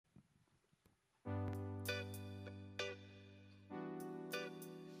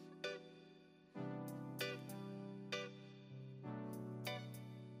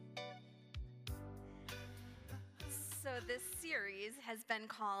this series has been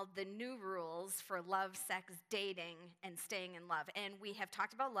called The New Rules for Love, Sex, Dating, and Staying in Love. And we have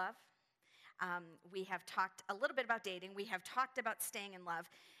talked about love. We have talked a little bit about dating. We have talked about staying in love.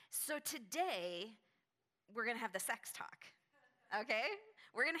 So today, we're going to have the sex talk, okay?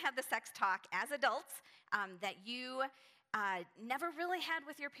 We're going to have the sex talk as adults that you never really had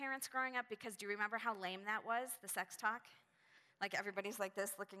with your parents growing up, because do you remember how lame that was, the sex talk? Like everybody's like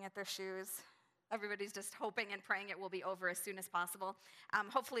this, looking at their shoes. Everybody's just hoping and praying it will be over as soon as possible.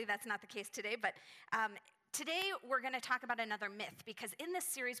 Hopefully that's not the case today, but today we're going to talk about another myth, because in this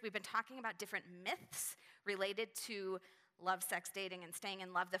series we've been talking about different myths related to love, sex, dating, and staying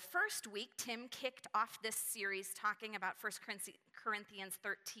in love. The first week, Tim kicked off this series talking about 1 Corinthians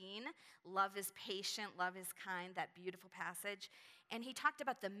 13. Love is patient, love is kind, that beautiful passage. And he talked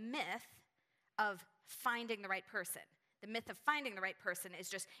about the myth of finding the right person. The myth of finding the right person is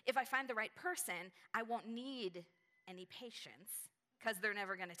just, if I find the right person, I won't need any patience because they're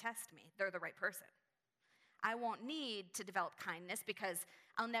never going to test me. They're the right person. I won't need to develop kindness because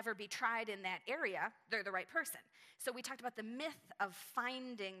I'll never be tried in that area. They're the right person. So we talked about the myth of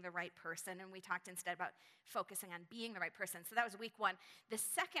finding the right person, and we talked instead about focusing on being the right person. So that was week one. The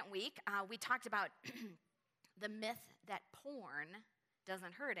second week, we talked about the myth that porn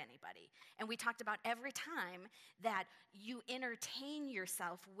doesn't hurt anybody. And we talked about every time that you entertain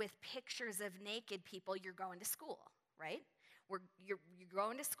yourself with pictures of naked people, you're going to school, right? You're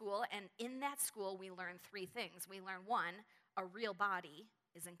going to school, and in that school, we learn three things. We learn, one, a real body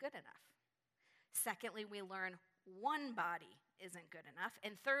isn't good enough. Secondly, we learn one body isn't good enough.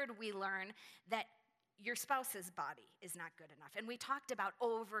 And third, we learn that your spouse's body is not good enough. And we talked about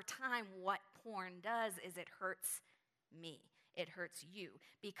over time what porn does is it hurts me. It hurts you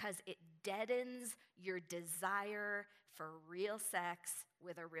because it deadens your desire for real sex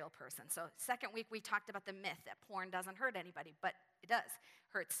with a real person. So second week, we talked about the myth that porn doesn't hurt anybody, but it does,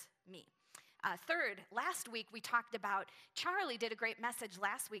 hurts me. Third, last week, we talked about, Charlie did a great message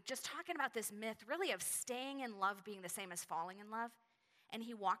last week, just talking about this myth really of staying in love being the same as falling in love. And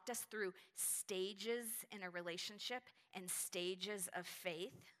he walked us through stages in a relationship and stages of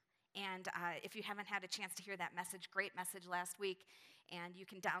faith. And if you haven't had a chance to hear that message, great message last week, and you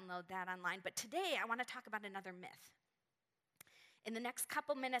can download that online. But today, I want to talk about another myth. In the next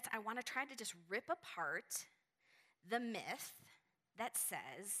couple minutes, I want to try to just rip apart the myth that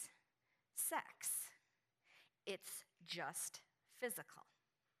says sex, it's just physical.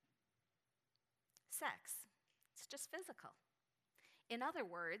 Sex, it's just physical. In other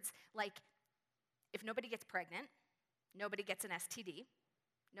words, like if nobody gets pregnant, nobody gets an STD,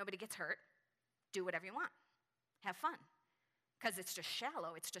 nobody gets hurt, do whatever you want. Have fun. Because it's just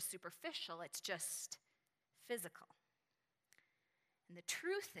shallow, it's just superficial, it's just physical. And the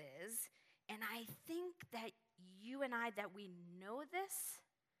truth is, and I think that you and I, that we know this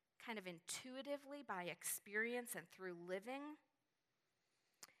kind of intuitively by experience and through living,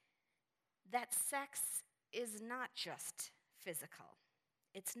 that sex is not just physical.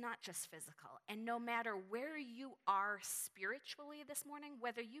 It's not just physical. And no matter where you are spiritually this morning,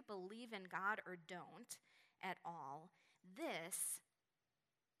 whether you believe in God or don't at all, this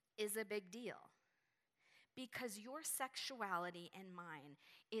is a big deal. Because your sexuality and mine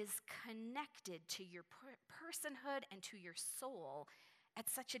is connected to your personhood and to your soul at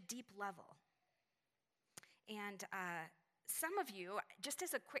such a deep level. And some of you, just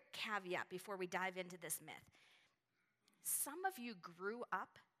as a quick caveat before we dive into this myth, some of you grew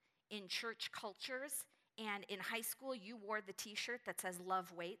up in church cultures, and in high school you wore the t-shirt that says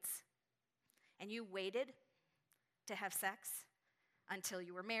love waits, and you waited to have sex until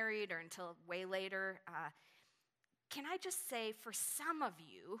you were married or until way later. Can I just say, for some of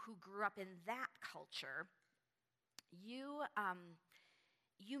you who grew up in that culture, you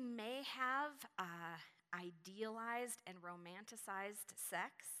may have idealized and romanticized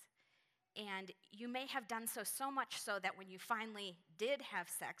sex. And you may have done so much so that when you finally did have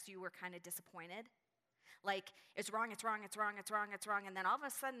sex, you were kind of disappointed. Like, it's wrong, it's wrong, it's wrong, it's wrong, it's wrong. And then all of a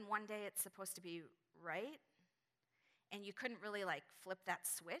sudden, one day it's supposed to be right. And you couldn't really flip that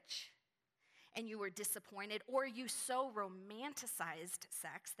switch. And you were disappointed. Or you so romanticized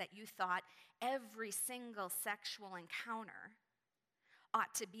sex that you thought every single sexual encounter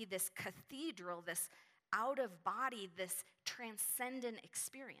ought to be this cathedral, this out of body, this transcendent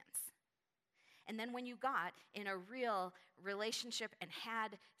experience. And then when you got in a real relationship and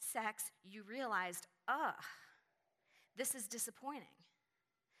had sex, you realized, this is disappointing.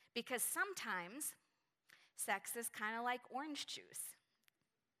 Because sometimes sex is kind of like orange juice.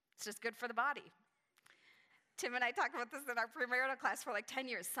 It's just good for the body. Tim and I talked about this in our premarital class for like 10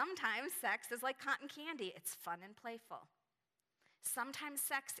 years. Sometimes sex is like cotton candy. It's fun and playful. Sometimes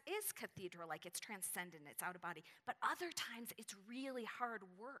sex is cathedral, like it's transcendent, it's out of body. But other times it's really hard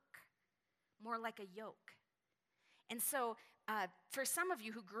work, more like a yoke. And so for some of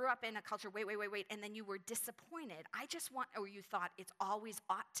you who grew up in a culture, wait, and then you were disappointed, or you thought it's always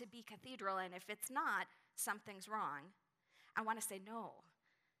ought to be cathedral, and if it's not, something's wrong. I want to say, no,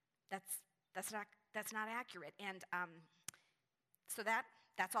 that's not accurate. And so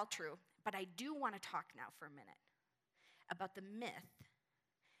that's all true. But I do want to talk now for a minute about the myth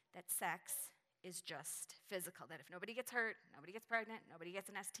that sex is just physical, that if nobody gets hurt, nobody gets pregnant, nobody gets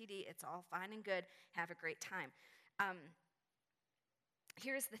an STD, it's all fine and good, have a great time.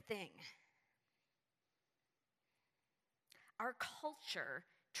 Here's the thing. Our culture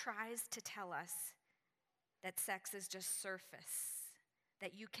tries to tell us that sex is just surface,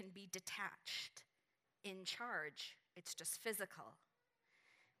 that you can be detached, in charge, it's just physical.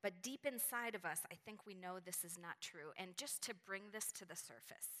 But deep inside of us, I think we know this is not true. And just to bring this to the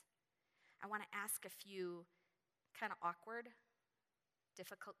surface, I want to ask a few kind of awkward,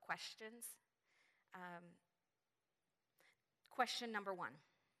 difficult questions. Question number 1.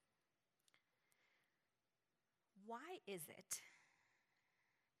 Why is it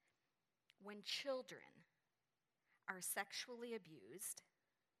when children are sexually abused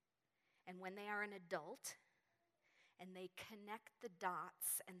and when they are an adult and they connect the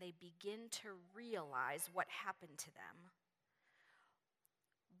dots and they begin to realize what happened to them,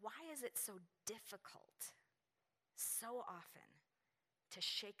 why is it so difficult so often to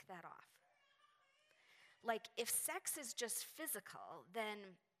shake that off? Like, if sex is just physical, then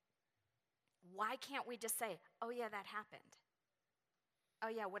why can't we just say, oh yeah, that happened? Oh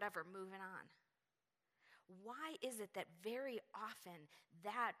yeah, whatever, moving on. Why is it that very often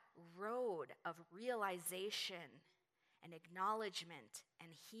that road of realization and acknowledgement and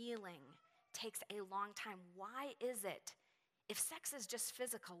healing takes a long time? Why is it, if sex is just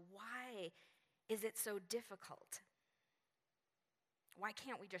physical, why is it so difficult? Why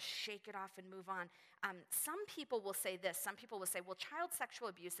can't we just shake it off and move on? Some people will say this. Some people will say, well, child sexual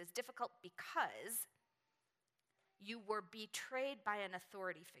abuse is difficult because you were betrayed by an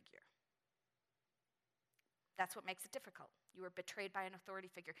authority figure. That's what makes it difficult. You were betrayed by an authority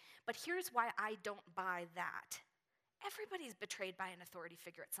figure. But here's why I don't buy that. Everybody's betrayed by an authority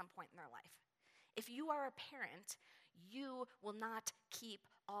figure at some point in their life. If you are a parent, you will not keep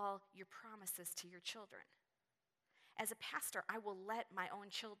all your promises to your children. As a pastor, I will let my own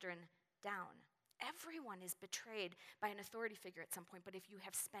children down. Everyone is betrayed by an authority figure at some point, but if you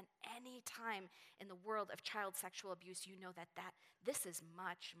have spent any time in the world of child sexual abuse, you know that this is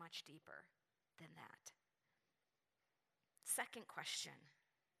much, much deeper than that. Second question.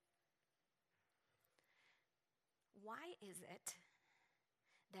 Why is it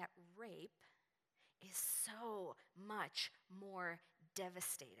that rape is so much more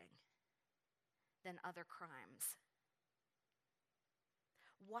devastating than other crimes?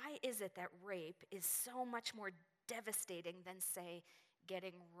 Why is it that rape is so much more devastating than, say,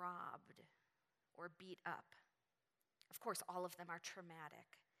 getting robbed or beat up? Of course, all of them are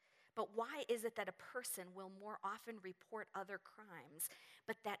traumatic. But why is it that a person will more often report other crimes,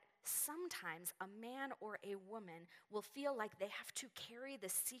 but that sometimes a man or a woman will feel like they have to carry the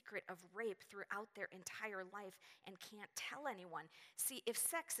secret of rape throughout their entire life and can't tell anyone? See, if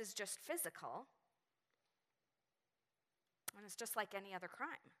sex is just physical, and it's just like any other crime.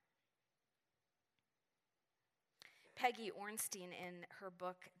 Peggy Ornstein, in her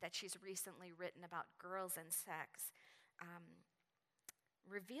book that she's recently written about girls and sex,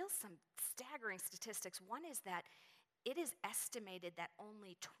 reveals some staggering statistics. One is that it is estimated that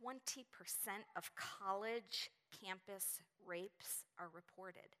only 20% of college campus rapes are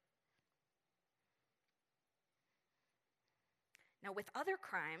reported. Now, with other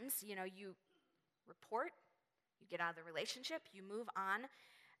crimes, you report, you get out of the relationship, you move on.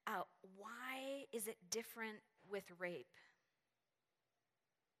 Why is it different with rape?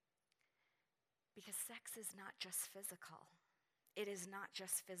 Because sex is not just physical. It is not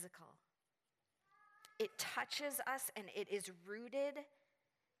just physical. It touches us and it is rooted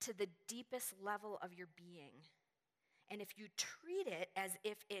to the deepest level of your being. And if you treat it as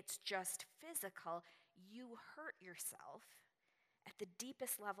if it's just physical, you hurt yourself at the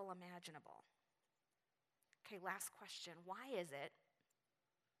deepest level imaginable. Okay, last question. Why is it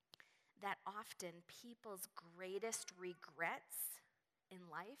that often people's greatest regrets in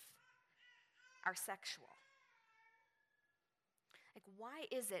life are sexual? Like, why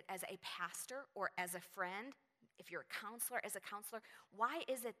is it as a pastor or as a friend, if you're a counselor, as a counselor, why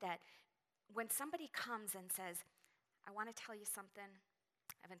is it that when somebody comes and says, I want to tell you something,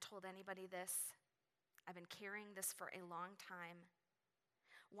 I haven't told anybody this, I've been carrying this for a long time,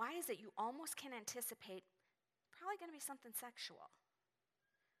 why is it you almost can anticipate probably going to be something sexual?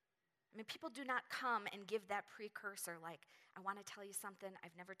 I mean, people do not come and give that precursor like, I want to tell you something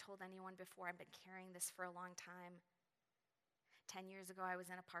I've never told anyone before, I've been carrying this for a long time. 10 years ago, I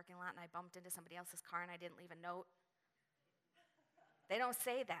was in a parking lot and I bumped into somebody else's car and I didn't leave a note. They don't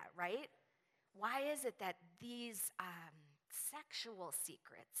say that, right? Why is it that these sexual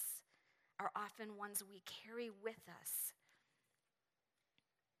secrets are often ones we carry with us?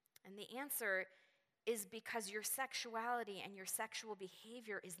 And the answer is because your sexuality and your sexual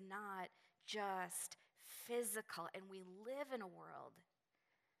behavior is not just physical. And we live in a world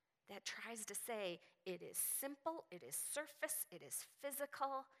that tries to say it is simple, it is surface, it is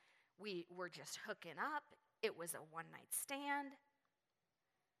physical. We were just hooking up. It was a one-night stand.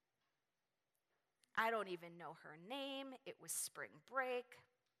 I don't even know her name. It was spring break.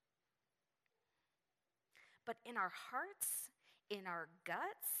 But in our hearts, in our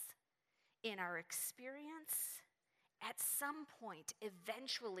guts, in our experience, at some point,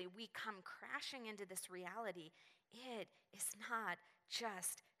 eventually, we come crashing into this reality. It is not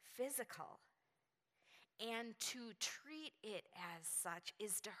just physical. And to treat it as such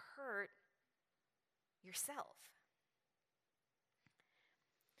is to hurt yourself.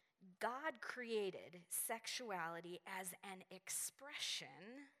 God created sexuality as an expression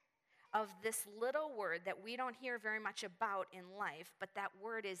of this little word that we don't hear very much about in life, but that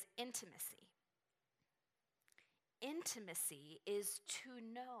word is intimacy. Intimacy is to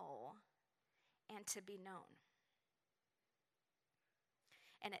know and to be known.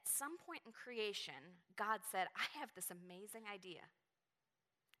 And at some point in creation, God said, I have this amazing idea.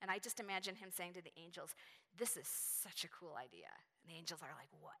 And I just imagine him saying to the angels, this is such a cool idea. And the angels are like,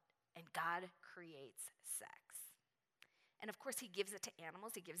 what? And God creates sex. And of course, he gives it to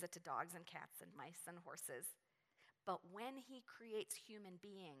animals. He gives it to dogs and cats and mice and horses. But when he creates human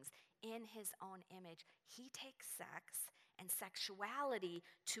beings in his own image, he takes sex and sexuality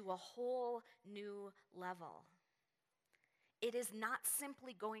to a whole new level. It is not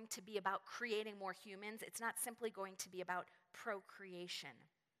simply going to be about creating more humans. It's not simply going to be about procreation.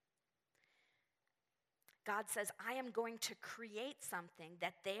 God says, I am going to create something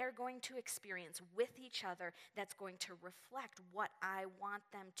that they are going to experience with each other that's going to reflect what I want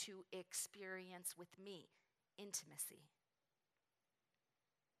them to experience with me, intimacy.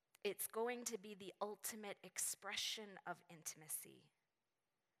 It's going to be the ultimate expression of intimacy.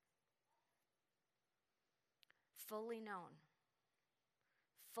 Fully known,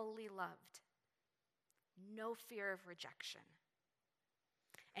 fully loved, no fear of rejection.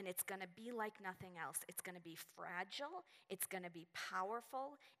 And it's going to be like nothing else. It's going to be fragile, it's going to be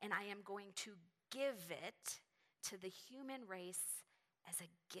powerful, and I am going to give it to the human race as a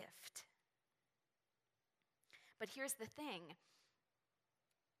gift. But here's the thing.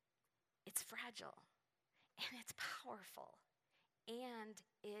 It's fragile, and it's powerful, and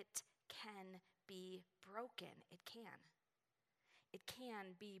it can be broken. It can. It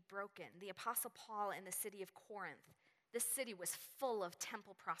can be broken. The Apostle Paul in the city of Corinth, this city was full of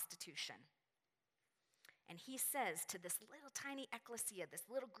temple prostitution. And he says to this little tiny ecclesia, this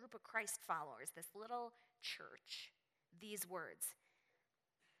little group of Christ followers, this little church, these words: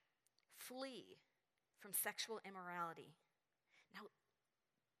 flee from sexual immorality. Now,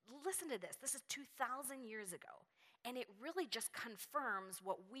 listen to this. This is 2,000 years ago. And it really just confirms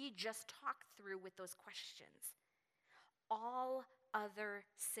what we just talked through with those questions. All other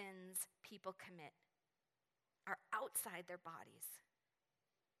sins people commit are outside their bodies.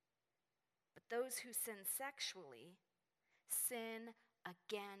 But those who sin sexually sin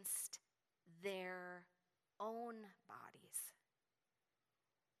against their own bodies.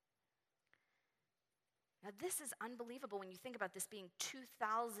 Now, this is unbelievable when you think about this being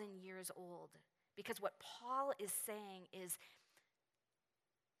 2,000 years old, because what Paul is saying is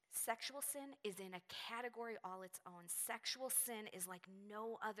sexual sin is in a category all its own. Sexual sin is like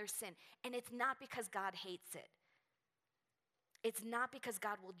no other sin, and it's not because God hates it. It's not because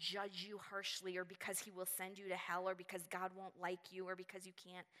God will judge you harshly, or because he will send you to hell, or because God won't like you, or because you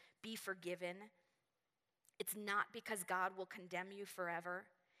can't be forgiven. It's not because God will condemn you forever.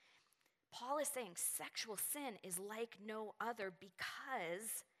 Paul is saying sexual sin is like no other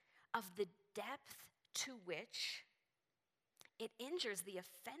because of the depth to which it injures the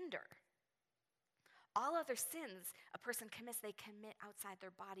offender. All other sins a person commits, they commit outside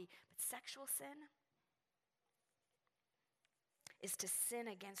their body. But sexual sin is to sin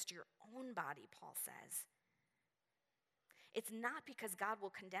against your own body, Paul says. It's not because God will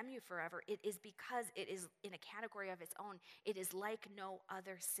condemn you forever. It is because it is in a category of its own. It is like no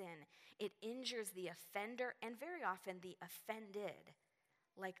other sin. It injures the offender and very often the offended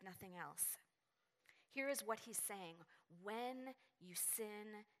like nothing else. Here is what he's saying. When you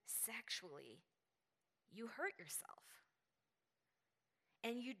sin sexually, you hurt yourself.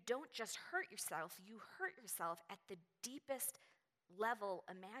 And you don't just hurt yourself, you hurt yourself at the deepest level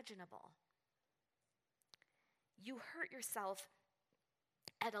imaginable. You hurt yourself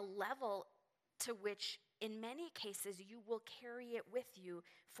at a level to which, in many cases, you will carry it with you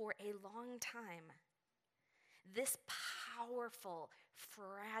for a long time. This powerful,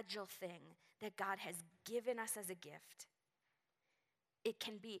 fragile thing that God has given us as a gift, it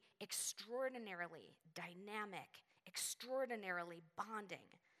can be extraordinarily dynamic, extraordinarily bonding,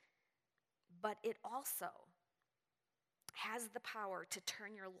 but it also has the power to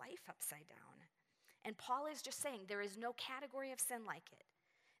turn your life upside down. And Paul is just saying there is no category of sin like it.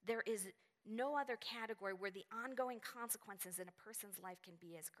 There is no other category where the ongoing consequences in a person's life can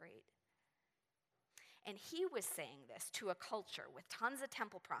be as great. And he was saying this to a culture with tons of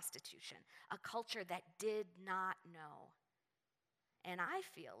temple prostitution, a culture that did not know. And I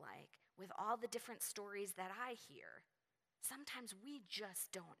feel like with all the different stories that I hear, sometimes we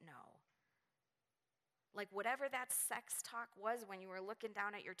just don't know. Like whatever that sex talk was when you were looking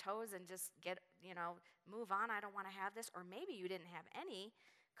down at your toes and just move on, I don't want to have this. Or maybe you didn't have any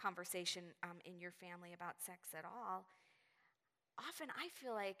conversation in your family about sex at all. Often I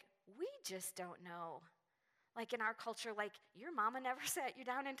feel like we just don't know. Like in our culture, like your mama never sat you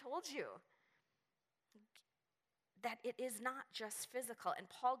down and told you that it is not just physical. And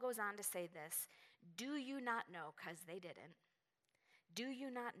Paul goes on to say this, do you not know, because they didn't, do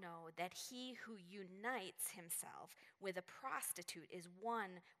you not know that he who unites himself with a prostitute is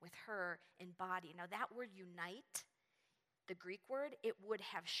one with her in body? Now that word unite, the Greek word, it would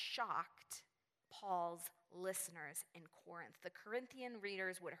have shocked Paul's listeners in Corinth. The Corinthian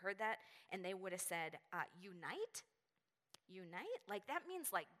readers would have heard that and they would have said, unite? Unite? Like that means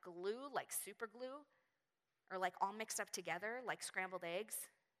like glue, like super glue, or like all mixed up together, like scrambled eggs,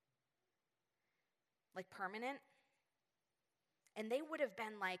 like permanent. And they would have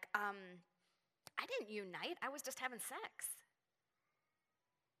been like, I didn't unite, I was just having sex.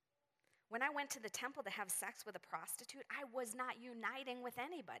 When I went to the temple to have sex with a prostitute, I was not uniting with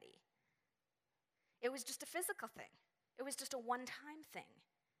anybody. It was just a physical thing. It was just a one-time thing.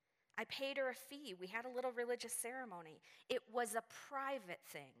 I paid her a fee. We had a little religious ceremony. It was a private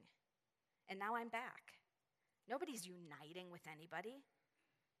thing. And now I'm back. Nobody's uniting with anybody.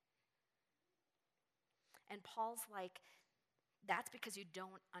 And Paul's like, that's because you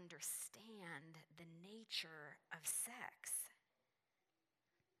don't understand the nature of sex.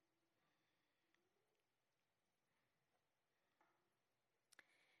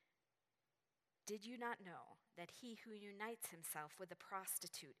 Did you not know that he who unites himself with a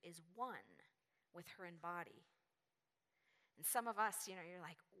prostitute is one with her in body? And some of us, you're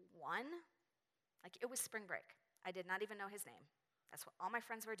like, one? Like it was spring break. I did not even know his name. That's what all my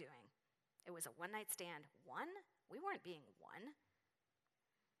friends were doing. It was a one-night stand. One? We weren't being one.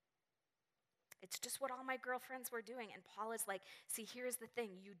 It's just what all my girlfriends were doing. And Paul is like, see, here's the thing.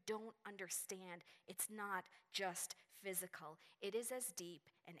 You don't understand. It's not just physical. It is as deep,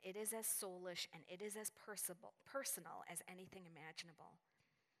 and it is as soulish, and it is as personal as anything imaginable.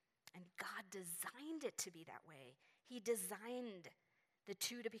 And God designed it to be that way. He designed the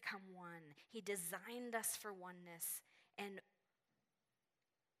two to become one. He designed us for oneness. And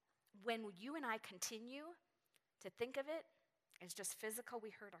when you and I continue to think of it as just physical, we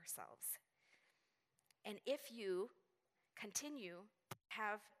hurt ourselves. And if you continue to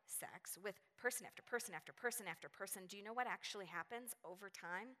have sex with person after person after person after person, do you know what actually happens over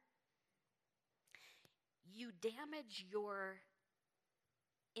time? You damage your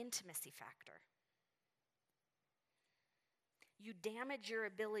intimacy factor. You damage your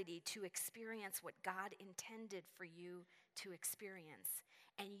ability to experience what God intended for you to experience.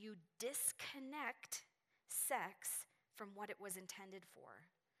 And you disconnect sex from what it was intended for.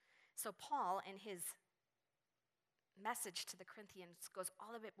 So Paul, in his message to the Corinthians, goes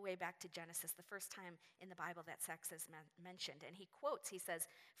all the way back to Genesis, the first time in the Bible that sex is mentioned. And he quotes, he says,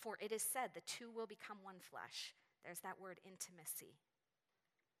 "For it is said, the two will become one flesh." There's that word intimacy.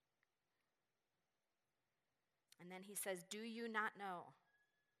 And then he says, "Do you not know?"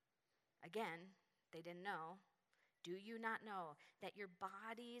 Again, they didn't know. "Do you not know that your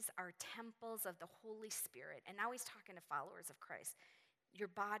bodies are temples of the Holy Spirit?" And now he's talking to followers of Christ. Your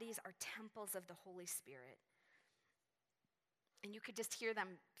bodies are temples of the Holy Spirit. And you could just hear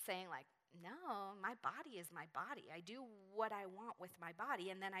them saying like, no, my body is my body. I do what I want with my body,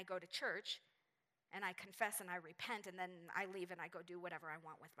 and then I go to church, and I confess, and I repent, and then I leave, and I go do whatever I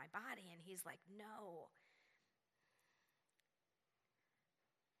want with my body. And he's like, no.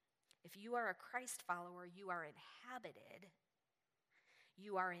 If you are a Christ follower, you are inhabited,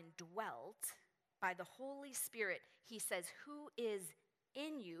 you are indwelt by the Holy Spirit. He says, who is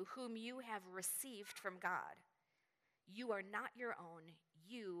in you, whom you have received from God. You are not your own.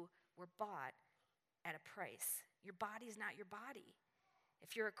 You were bought at a price. Your body is not your body.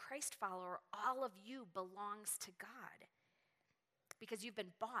 If you're a Christ follower, all of you belongs to God because you've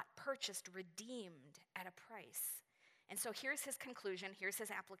been bought, purchased, redeemed at a price. And so here's his conclusion, here's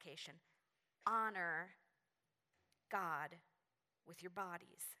his application. Honor God with your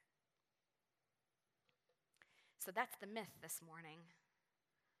bodies. So that's the myth this morning.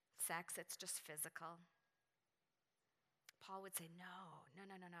 Sex, it's just physical. Paul would say, no.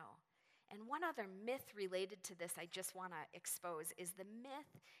 And one other myth related to this I just want to expose is the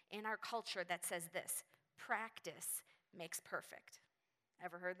myth in our culture that says this: practice makes perfect.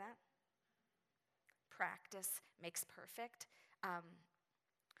 Ever heard that? Practice makes perfect.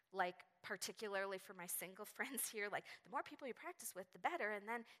 Like particularly for my single friends here, like the more people you practice with, the better. And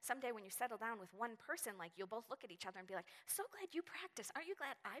then someday when you settle down with one person, like you'll both look at each other and be like, so glad you practice. Aren't you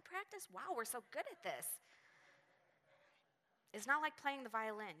glad I practice? Wow, we're so good at this. It's not like playing the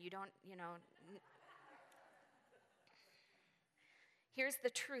violin. You don't. Here's the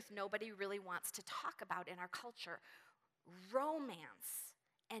truth nobody really wants to talk about in our culture. Romance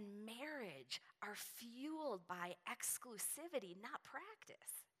and marriage are fueled by exclusivity, not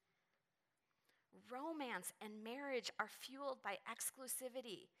practice. Romance and marriage are fueled by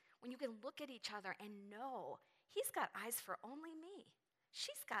exclusivity. When you can look at each other and know, he's got eyes for only me.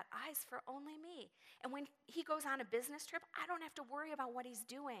 She's got eyes for only me. And when he goes on a business trip, I don't have to worry about what he's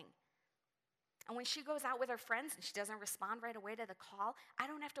doing. And when she goes out with her friends and she doesn't respond right away to the call, I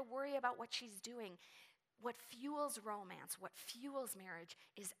don't have to worry about what she's doing. What fuels romance, what fuels marriage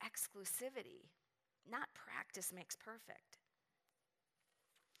is exclusivity, not practice makes perfect.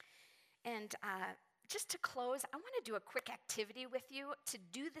 And just to close, I want to do a quick activity with you. To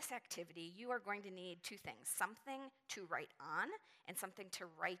do this activity, you are going to need two things: something to write on and something to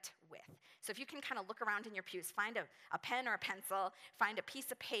write with. So if you can kind of look around in your pews, find a pen or a pencil, find a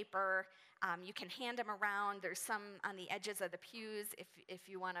piece of paper. You can hand them around. There's some on the edges of the pews if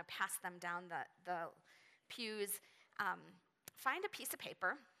you want to pass them down the pews. Find a piece of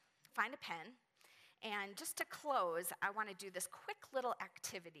paper, find a pen, and just to close, I want to do this quick little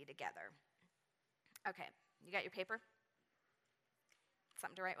activity together. Okay, you got your paper?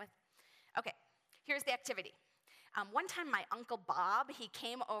 Something to write with? Okay, here's the activity. One time my Uncle Bob, he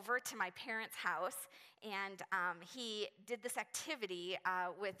came over to my parents' house, and he did this activity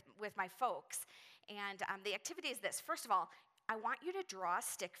with my folks. And the activity is this. First of all, I want you to draw a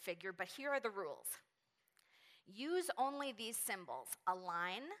stick figure, but here are the rules. Use only these symbols: a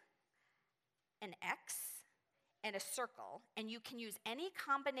line, an X, and a circle, and you can use any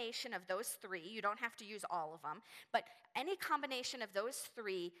combination of those three. You don't have to use all of them, but any combination of those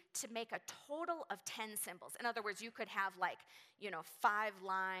three to make a total of 10 symbols. In other words, you could have 5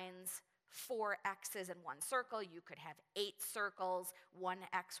 lines, 4 X's, and 1 circle. You could have 8 circles, 1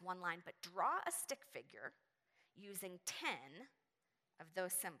 X, 1 line, but draw a stick figure using 10 of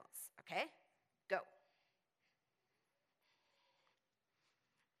those symbols, okay? Go.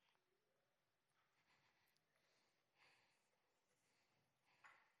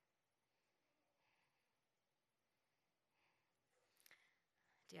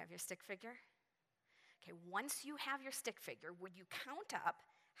 Do you have your stick figure? Okay, once you have your stick figure, would you count up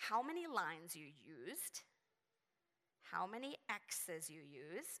how many lines you used, how many X's you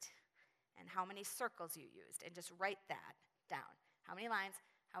used, and how many circles you used? And just write that down. How many lines,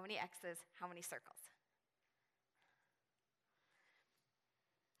 how many X's, how many circles?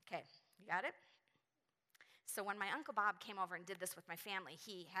 Okay, you got it? So when my Uncle Bob came over and did this with my family,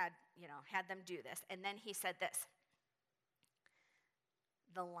 he had them do this. And then he said this: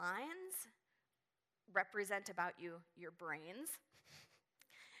 the lines represent about your brains.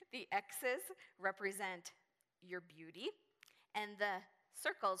 The X's represent your beauty. And the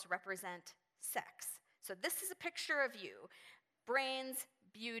circles represent sex. So this is a picture of you. Brains,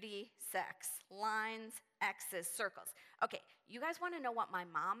 beauty, sex. Lines, X's, circles. Okay, you guys want to know what my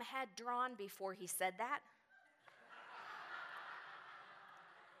mom had drawn before he said that?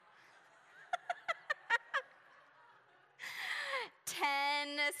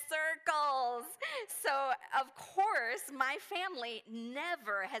 10 circles. So, of course, my family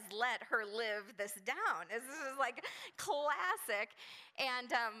never has let her live this down. This is like classic.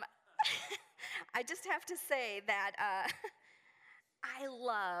 And I just have to say that I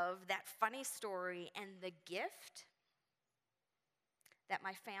love that funny story and the gift that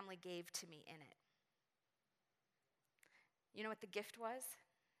my family gave to me in it. You know what the gift was?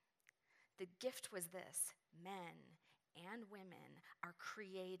 The gift was this: men and women are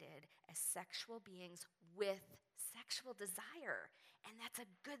created as sexual beings with sexual desire. And that's a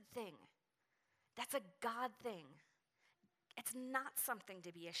good thing. That's a God thing. It's not something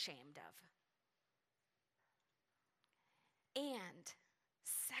to be ashamed of. And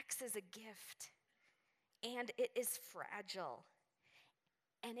sex is a gift. And it is fragile.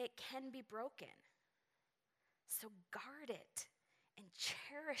 And it can be broken. So guard it and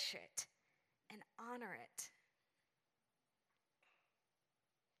cherish it and honor it.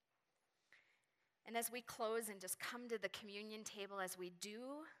 And as we close and just come to the communion table as we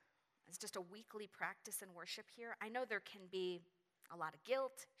do, as just a weekly practice in worship here, I know there can be a lot of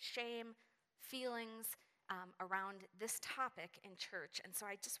guilt, shame, feelings around this topic in church. And so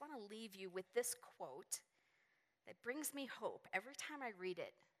I just want to leave you with this quote that brings me hope every time I read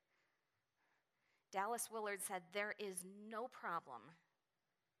it. Dallas Willard said, "There is no problem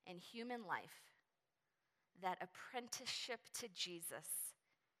in human life that apprenticeship to Jesus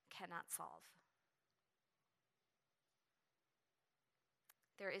cannot solve."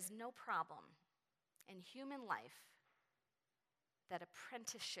 There is no problem in human life that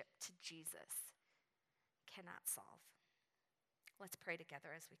apprenticeship to Jesus cannot solve. Let's pray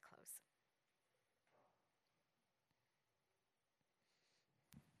together as we close.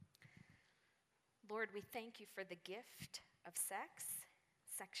 Lord, we thank you for the gift of sex,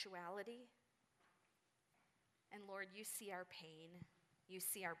 sexuality. And Lord, you see our pain, you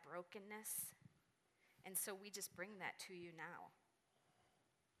see our brokenness, and so we just bring that to you now.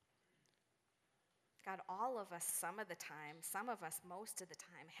 God, all of us some of the time, some of us most of the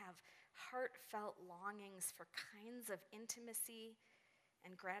time, have heartfelt longings for kinds of intimacy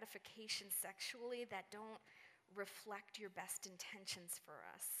and gratification sexually that don't reflect your best intentions for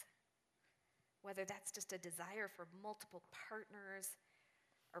us. Whether that's just a desire for multiple partners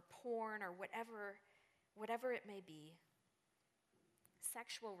or porn or whatever it may be,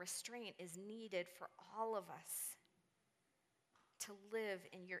 sexual restraint is needed for all of us to live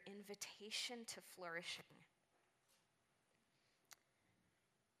in your invitation to flourishing.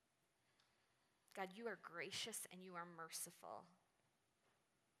 God, you are gracious and you are merciful.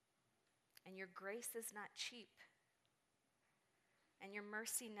 And your grace is not cheap. And your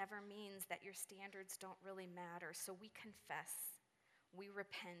mercy never means that your standards don't really matter. So we confess, we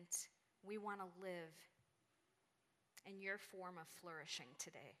repent, we want to live in your form of flourishing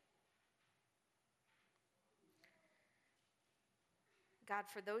today. God,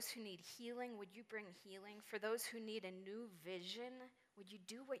 for those who need healing, would you bring healing? For those who need a new vision, would you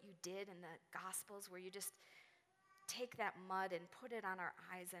do what you did in the Gospels, where you just take that mud and put it on our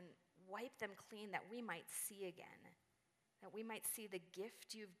eyes and wipe them clean, that we might see again, that we might see the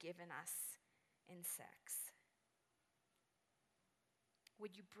gift you've given us in sex.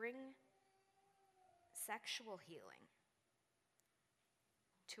 Would you bring sexual healing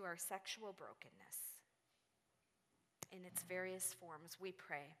to our sexual brokenness in its various forms, we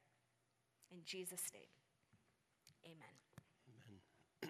pray. In Jesus' name, amen.